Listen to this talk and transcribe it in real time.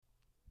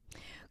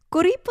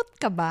Kuripot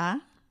ka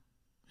ba?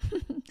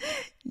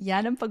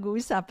 Yan ang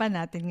pag-uusapan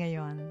natin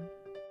ngayon.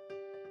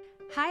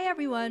 Hi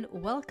everyone!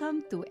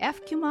 Welcome to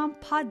FQ Mom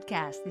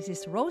Podcast. This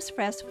is Rose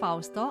Fres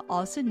Fausto,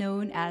 also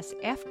known as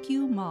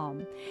FQ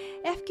Mom.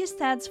 FQ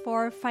stands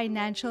for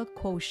Financial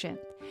Quotient,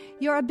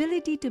 your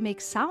ability to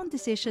make sound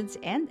decisions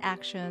and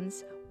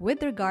actions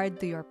with regard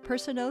to your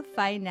personal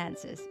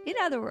finances. In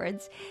other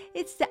words,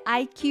 it's the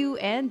IQ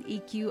and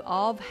EQ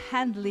of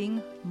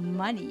handling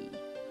money.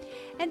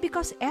 And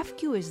because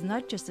FQ is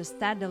not just a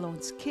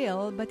standalone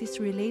skill, but is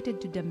related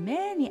to the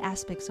many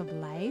aspects of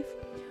life,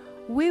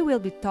 we will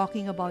be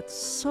talking about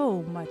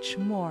so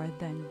much more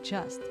than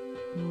just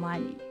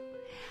money.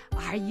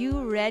 Are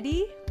you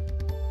ready?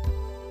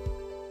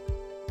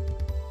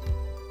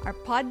 Our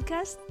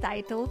podcast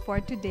title for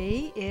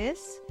today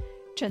is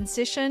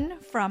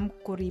Transition from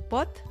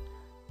Kuripot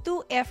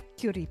to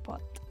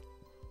FQ-Ripot.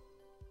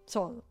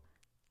 So,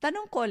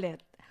 tanong ko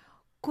ulit,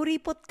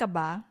 kuripot ka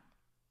ba?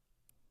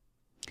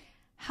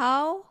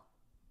 How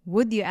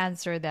would you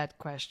answer that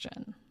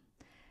question?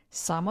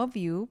 Some of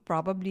you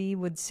probably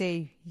would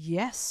say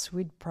yes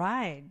with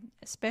pride,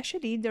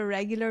 especially the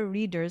regular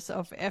readers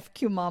of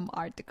FQ Mom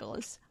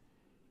articles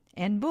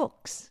and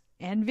books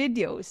and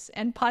videos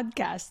and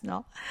podcasts,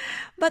 no?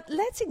 But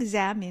let's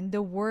examine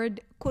the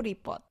word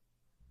kuripot.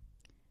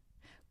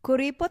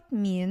 Kuripot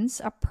means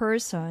a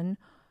person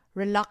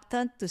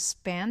reluctant to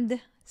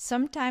spend,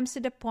 sometimes to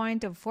the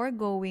point of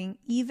foregoing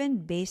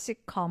even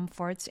basic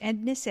comforts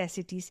and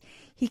necessities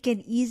he can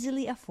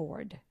easily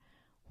afford.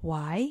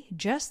 Why?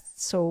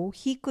 Just so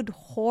he could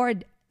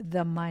hoard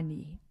the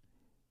money.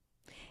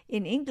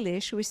 In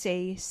English, we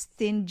say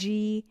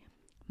stingy,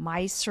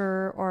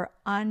 miser, or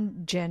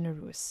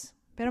ungenerous.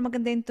 Pero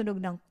maganda yung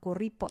tunog ng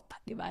kuripot,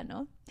 di ba,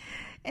 no?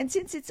 And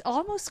since it's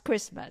almost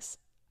Christmas,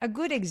 a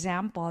good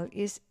example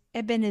is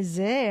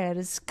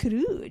Ebenezer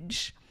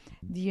Scrooge.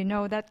 Do you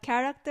know that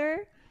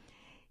character?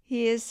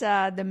 He is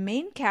the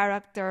main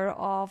character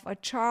of a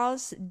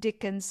Charles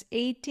Dickens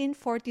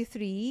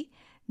 1843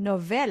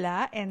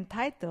 novella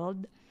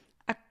entitled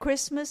A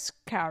Christmas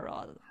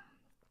Carol.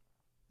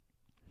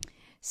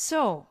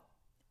 So,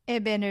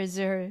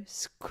 Ebenezer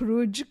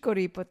Scrooge,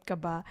 kuripot ka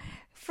ba?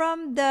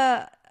 From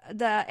the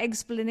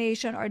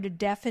explanation or the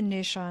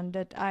definition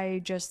that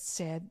I just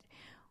said,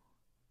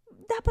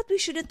 dapat we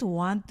shouldn't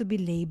want to be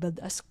labeled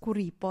as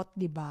kuripot,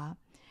 di ba?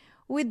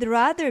 We'd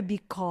rather be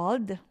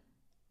called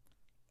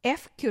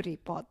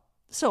FQ-Ripot.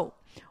 So,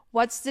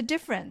 what's the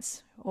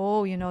difference?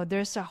 Oh,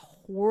 there's a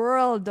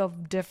world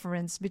of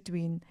difference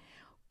between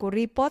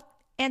kuripot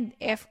and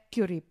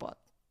FQ-Ripot.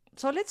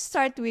 So, let's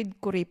start with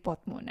kuripot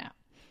muna.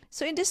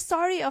 So, in the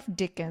story of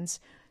Dickens,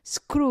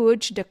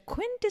 Scrooge, the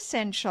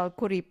quintessential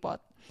kuripot,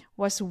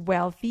 was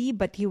wealthy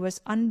but he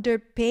was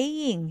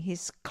underpaying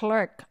his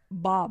clerk,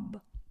 Bob.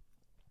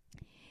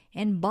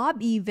 And Bob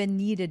even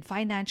needed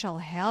financial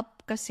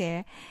help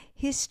kasi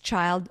his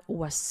child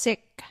was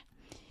sick.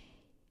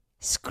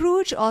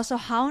 Scrooge also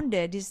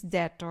hounded his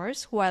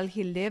debtors while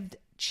he lived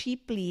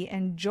cheaply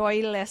and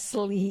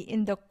joylessly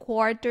in the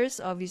quarters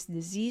of his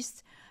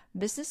deceased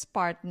business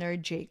partner,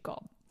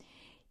 Jacob.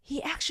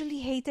 He actually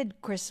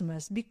hated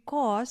Christmas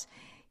because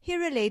he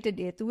related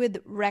it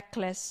with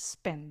reckless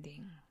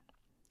spending.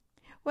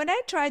 When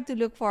I tried to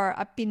look for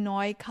a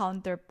Pinoy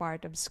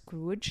counterpart of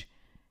Scrooge,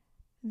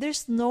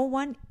 there's no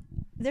one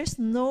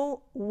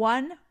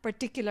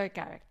particular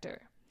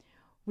character.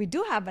 We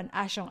do have an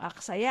Asyong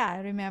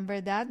Aksaya.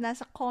 Remember that?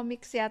 Nasa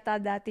comics yata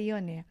dati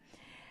yun eh.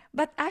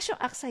 But Asyong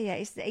Aksaya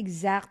is the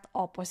exact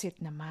opposite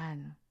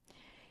naman.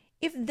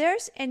 If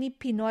there's any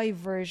Pinoy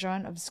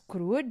version of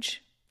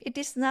Scrooge, it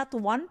is not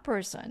one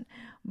person,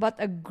 but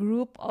a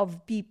group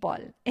of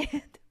people.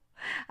 And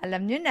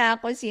alam nyo na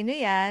kung sino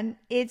yan.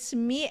 It's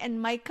me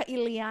and my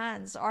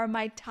kailians or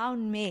my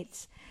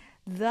townmates,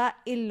 the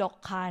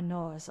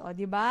Ilocanos. O,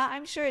 di ba?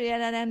 I'm sure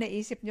yan na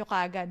naisip nyo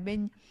kagad.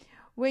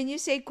 When you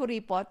say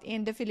kuripot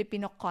in the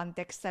Filipino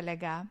context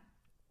talaga,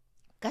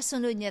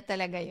 kasunod niya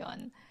talaga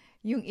yon,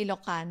 yung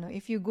Ilocano.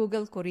 If you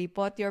Google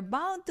kuripot, you're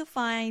bound to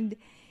find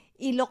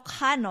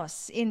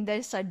Ilocanos in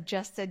the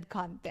suggested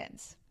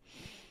contents.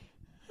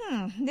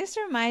 This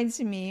reminds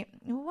me,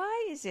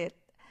 why is it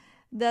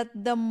that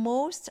the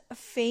most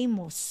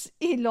famous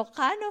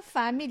Ilocano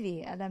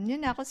family, alam niyo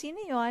na kung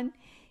sino yon,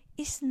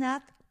 is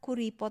not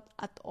kuripot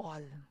at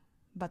all?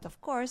 But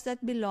of course, that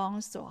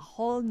belongs to a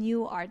whole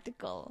new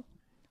article.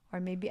 Or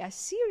maybe a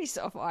series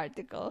of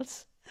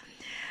articles.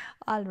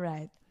 All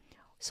right.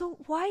 So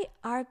why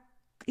are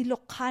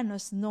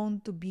Ilocanos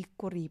known to be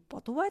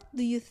kuripot? What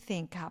do you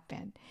think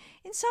happened?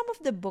 In some of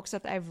the books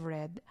that I've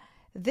read,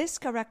 this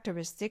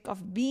characteristic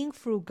of being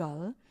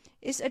frugal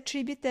is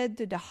attributed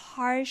to the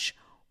harsh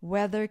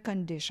weather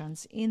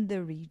conditions in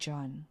the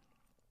region.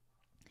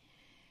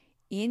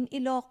 In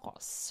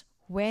Ilocos,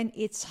 when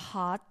it's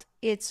hot,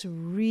 it's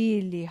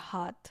really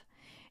hot.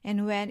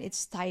 And when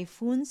it's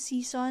typhoon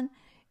season,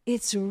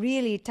 it's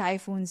really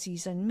typhoon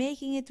season,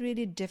 making it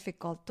really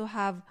difficult to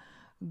have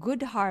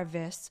good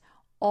harvests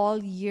all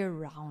year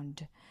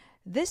round.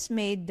 This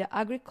made the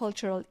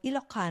agricultural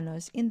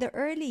Ilocanos in the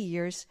early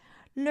years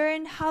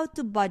learn how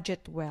to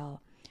budget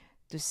well,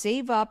 to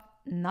save up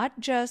not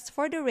just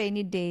for the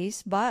rainy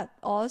days, but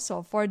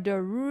also for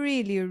the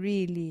really,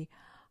 really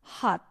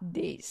hot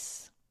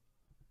days.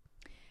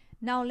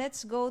 Now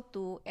let's go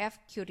to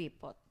FQ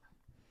report.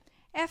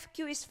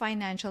 FQ is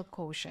financial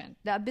quotient,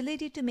 the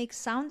ability to make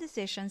sound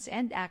decisions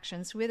and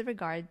actions with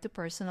regard to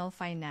personal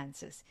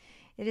finances.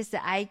 It is the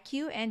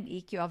IQ and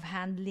EQ of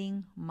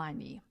handling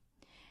money.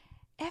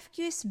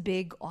 FQ is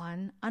big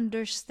on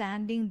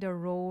understanding the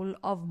role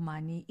of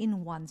money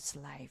in one's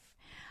life.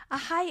 A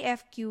high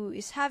FQ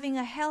is having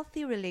a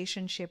healthy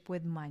relationship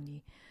with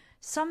money,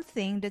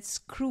 something that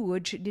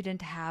Scrooge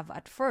didn't have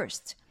at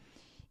first,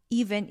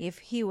 even if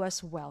he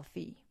was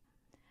wealthy.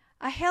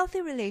 A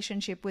healthy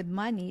relationship with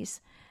money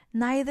is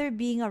neither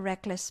being a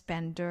reckless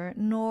spender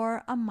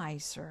nor a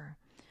miser.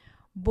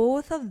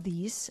 Both of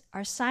these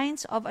are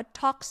signs of a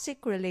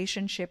toxic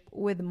relationship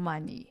with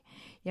money.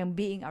 Yung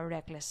being a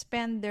reckless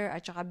spender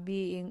at saka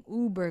being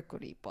uber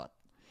kuripot.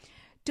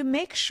 To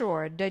make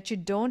sure that you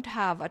don't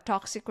have a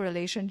toxic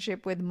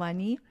relationship with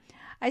money,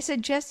 I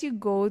suggest you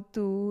go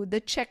to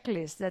the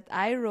checklist that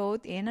I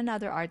wrote in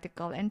another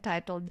article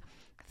entitled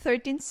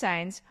 13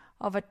 Signs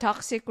of a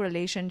Toxic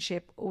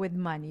Relationship with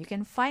Money. You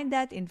can find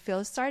that in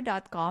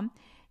philstar.com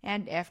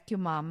and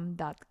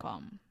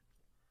fqmom.com.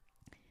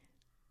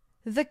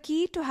 The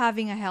key to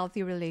having a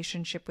healthy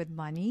relationship with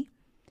money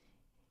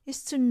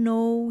is to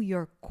know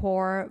your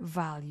core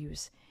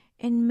values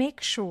and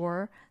make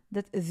sure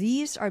that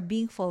these are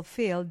being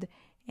fulfilled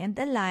and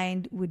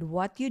aligned with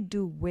what you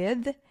do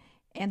with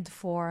and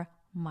for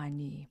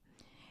money.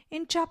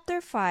 In Chapter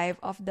 5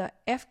 of the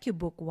FQ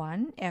Book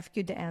 1,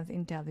 FQ the Nth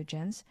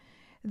Intelligence,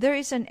 there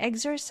is an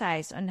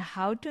exercise on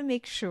how to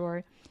make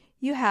sure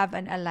you have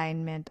an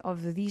alignment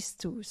of these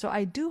two. So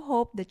I do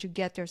hope that you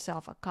get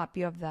yourself a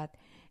copy of that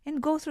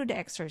and go through the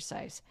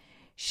exercise.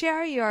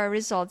 Share your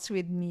results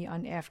with me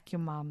on FQ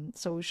Mom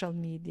social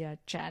media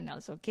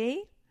channels,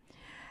 okay?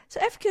 So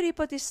FQ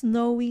Report is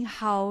knowing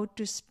how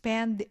to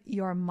spend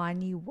your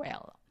money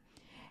well.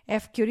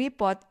 FQ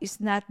Report is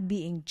not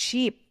being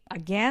cheap.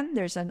 Again,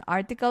 there's an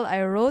article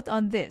I wrote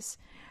on this.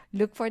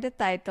 Look for the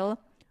title,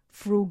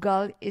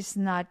 Frugal is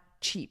Not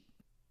Cheap.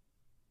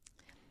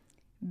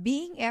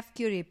 Being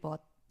FQ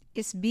Report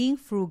is being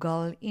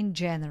frugal in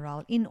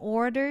general in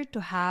order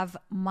to have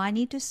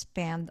money to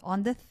spend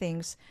on the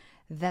things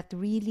that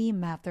really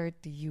matter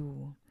to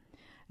you.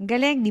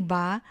 Galing, di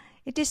ba?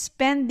 It is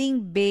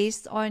spending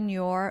based on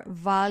your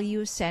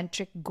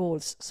value-centric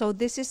goals. So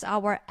this is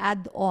our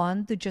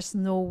add-on to just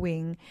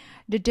knowing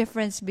the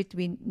difference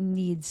between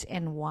needs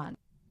and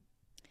wants.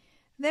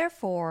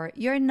 Therefore,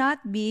 you're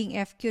not being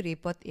FQ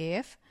Report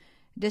if,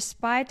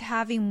 despite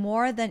having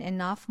more than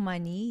enough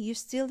money, you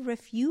still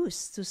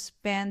refuse to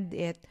spend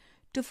it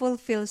to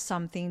fulfill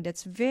something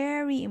that's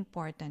very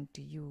important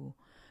to you,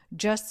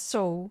 just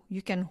so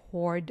you can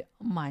hoard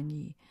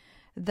money.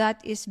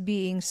 That is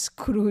being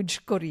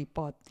Scrooge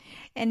Kuripot.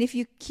 And if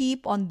you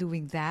keep on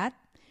doing that,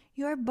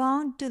 you're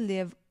bound to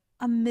live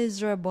a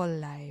miserable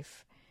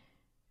life.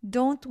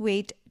 Don't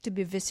wait to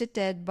be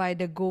visited by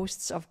the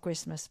ghosts of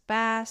Christmas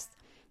past,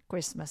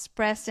 Christmas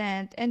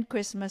present, and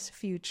Christmas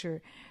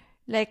future,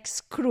 like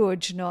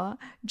Scrooge, no?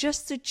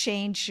 Just to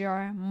change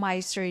your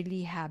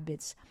miserly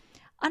habits.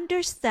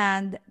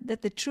 Understand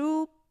that the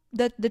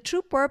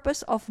true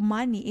purpose of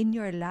money in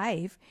your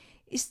life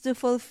is to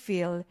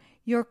fulfill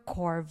your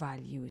core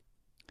values.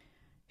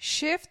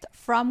 Shift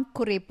from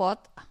Kuripot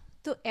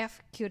to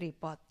FQ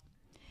Report.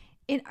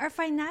 In our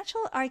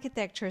financial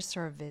architecture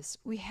service,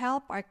 we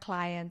help our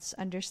clients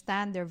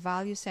understand their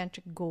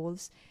value-centric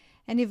goals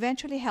and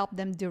eventually help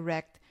them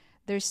direct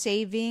their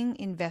saving,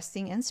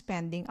 investing, and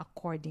spending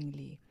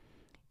accordingly.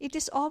 It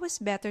is always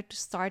better to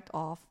start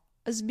off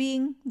as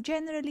being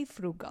generally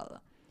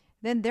frugal.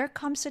 Then there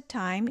comes a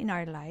time in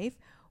our life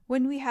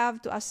when we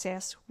have to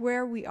assess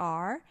where we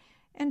are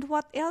and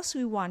what else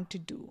we want to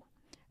do.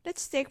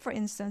 Let's take, for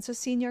instance, a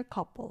senior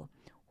couple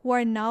who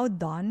are now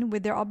done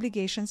with their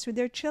obligations with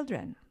their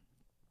children.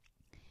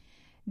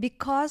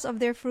 Because of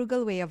their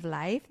frugal way of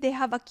life, they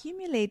have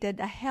accumulated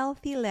a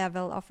healthy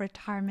level of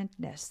retirement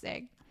nest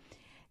egg.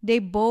 They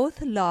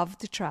both love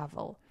to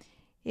travel.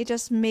 It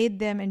has made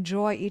them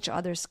enjoy each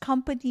other's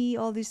company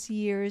all these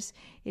years.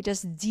 It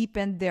has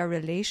deepened their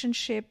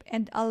relationship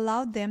and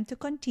allowed them to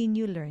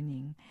continue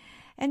learning.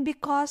 And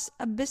because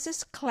a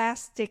business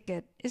class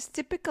ticket is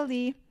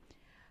typically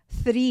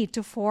 3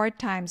 to 4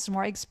 times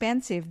more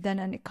expensive than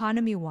an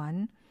economy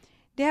one,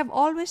 they have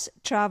always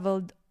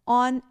traveled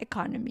on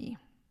economy.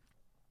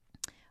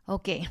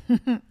 Okay,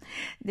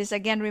 this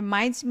again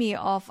reminds me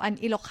of an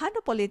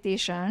Ilocano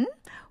politician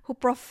who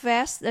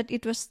professed that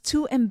it was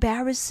too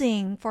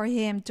embarrassing for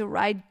him to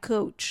ride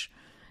coach,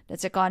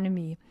 that's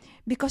economy,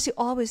 because he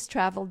always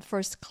traveled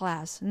first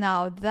class.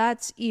 Now,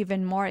 that's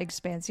even more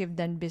expensive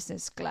than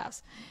business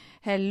class.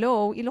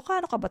 Hello,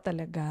 Ilocano ka ba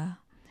talaga?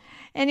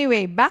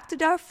 Anyway, back to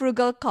the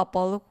frugal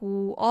couple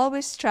who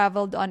always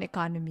traveled on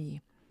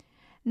economy.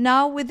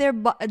 Now, with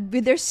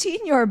their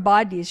senior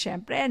bodies,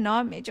 syempre,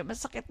 no, medyo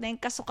masakit na yung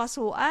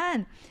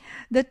kasukasuan.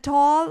 The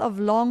toll of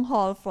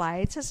long-haul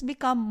flights has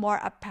become more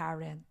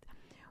apparent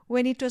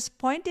when it was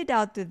pointed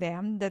out to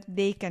them that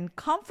they can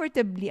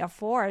comfortably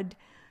afford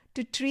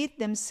to treat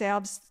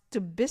themselves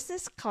to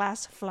business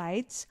class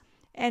flights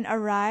and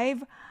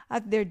arrive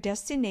at their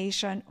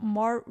destination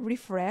more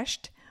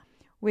refreshed,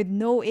 with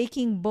no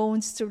aching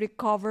bones to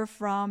recover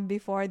from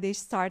before they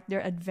start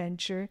their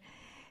adventure.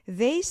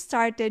 They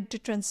started to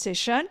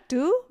transition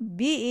to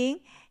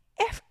being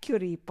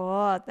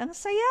FQ-repot. Ang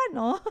saya,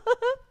 no?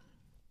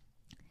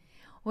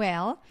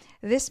 Well,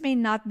 this may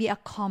not be a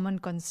common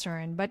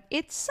concern, but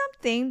it's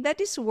something that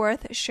is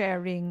worth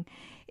sharing.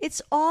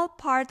 It's all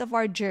part of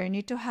our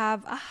journey to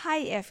have a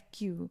high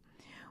FQ.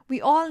 We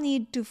all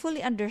need to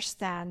fully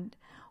understand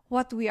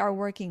what we are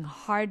working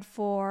hard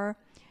for,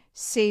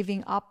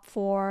 saving up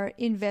for,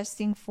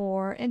 investing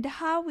for, and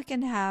how we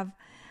can have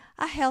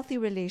a healthy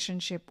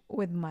relationship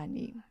with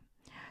money.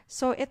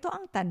 So, ito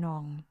ang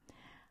tanong.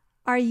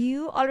 Are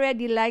you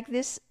already like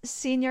this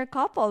senior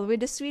couple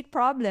with a sweet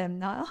problem?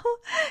 No?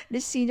 The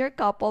senior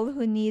couple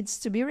who needs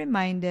to be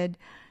reminded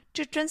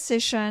to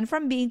transition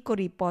from being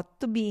kuripot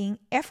to being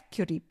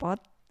FQ-repot.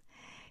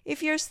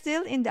 If you're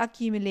still in the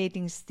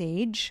accumulating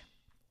stage,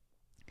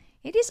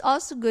 it is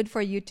also good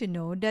for you to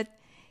know that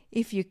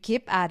if you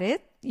keep at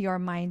it, your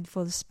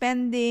mindful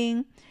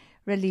spending,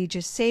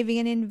 religious saving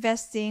and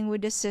investing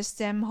with the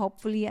system,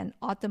 hopefully an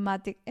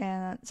automatic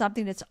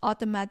something that's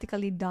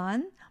automatically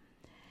done,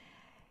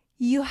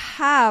 you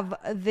have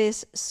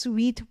this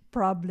sweet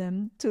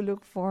problem to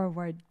look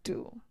forward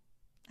to.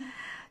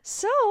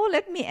 So,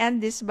 let me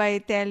end this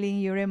by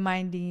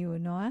reminding you,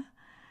 no,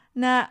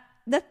 na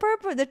the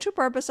true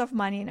purpose of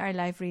money in our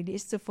life really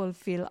is to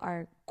fulfill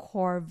our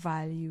core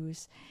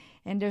values.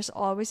 And there's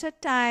always a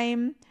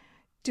time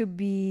to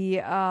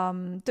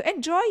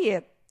enjoy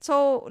it.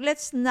 So,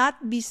 let's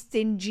not be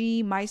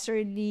stingy,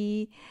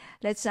 miserly,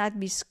 let's not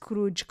be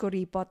Scrooge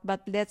kuripot,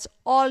 but let's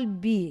all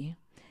be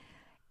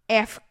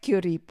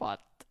FQ-repot.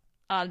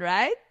 All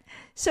right?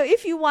 So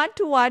if you want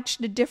to watch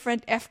the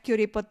different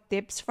FQ-repot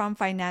tips from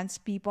finance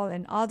people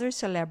and other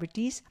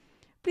celebrities,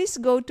 please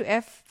go to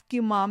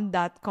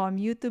fqmom.com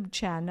YouTube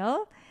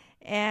channel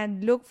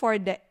and look for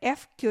the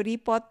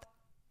FQ-repot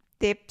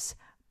tips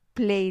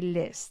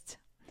playlist.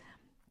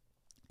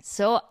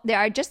 So there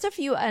are just a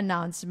few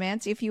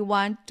announcements. If you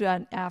want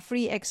a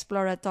free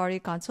exploratory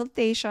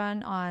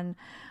consultation on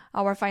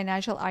our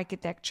financial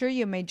architecture,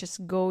 you may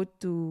just go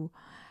to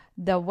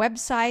the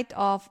website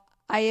of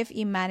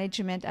IFE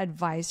Management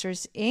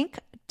Advisors Inc.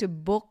 to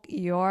book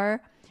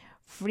your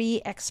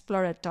free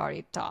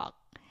exploratory talk.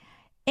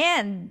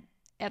 And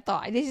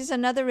this is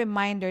another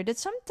reminder that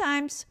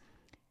sometimes,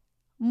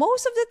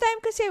 most of the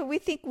time kasi we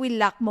think we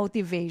lack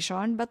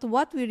motivation, but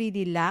what we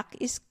really lack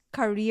is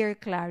career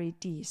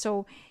clarity.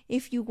 So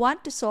if you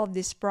want to solve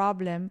this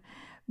problem,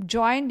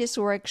 join this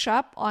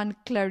workshop on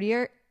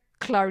career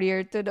clarity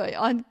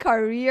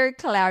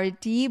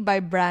by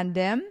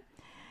Brandem.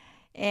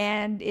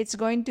 And it's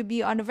going to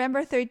be on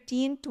November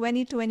 13,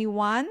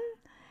 2021.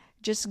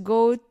 Just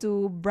go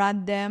to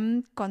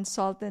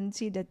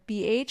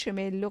brandemconsultancy.ph. You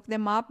may look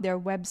them up, their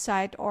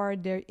website or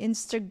their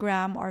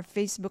Instagram or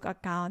Facebook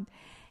account,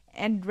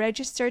 and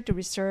register to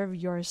reserve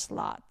your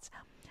slot.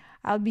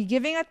 I'll be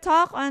giving a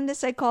talk on the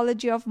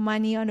psychology of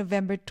money on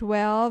November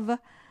 12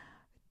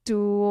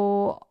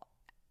 to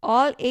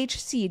All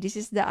HC. This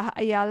is the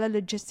Ayala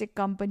Logistic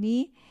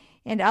Company.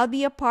 And I'll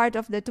be a part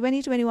of the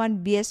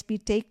 2021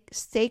 BSP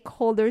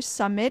Stakeholders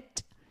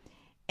Summit.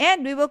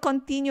 And we will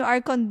continue our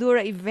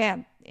Kondura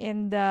event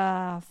in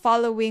the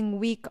following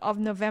week of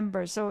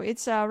November. So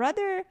it's a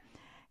rather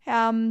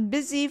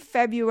busy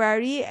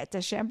February. At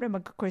syempre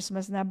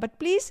magka-Christmas na. But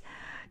please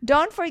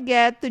don't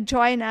forget to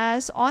join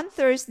us on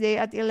Thursday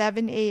at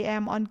 11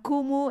 a.m. on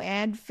Kumu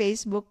and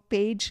Facebook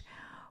page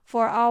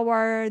for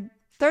our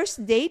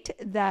Thursday date.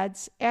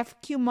 That's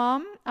FQ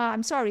Mom.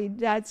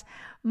 That's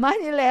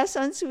Money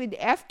Lessons with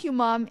FQ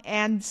Mom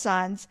and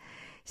Sons.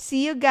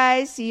 See you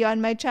guys. See you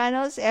on my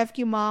channels,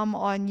 FQ Mom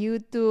on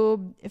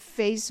YouTube,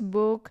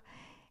 Facebook,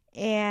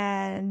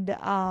 and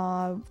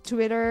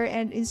Twitter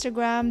and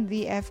Instagram,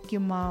 the FQ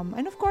Mom.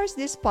 And of course,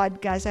 this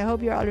podcast. I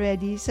hope you're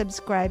already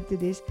subscribed to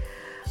this.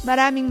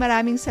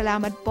 Maraming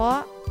salamat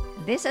po.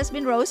 This has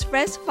been Rose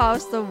Press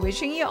Fausto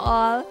wishing you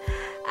all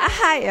a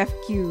high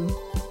FQ.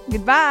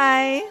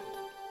 Goodbye!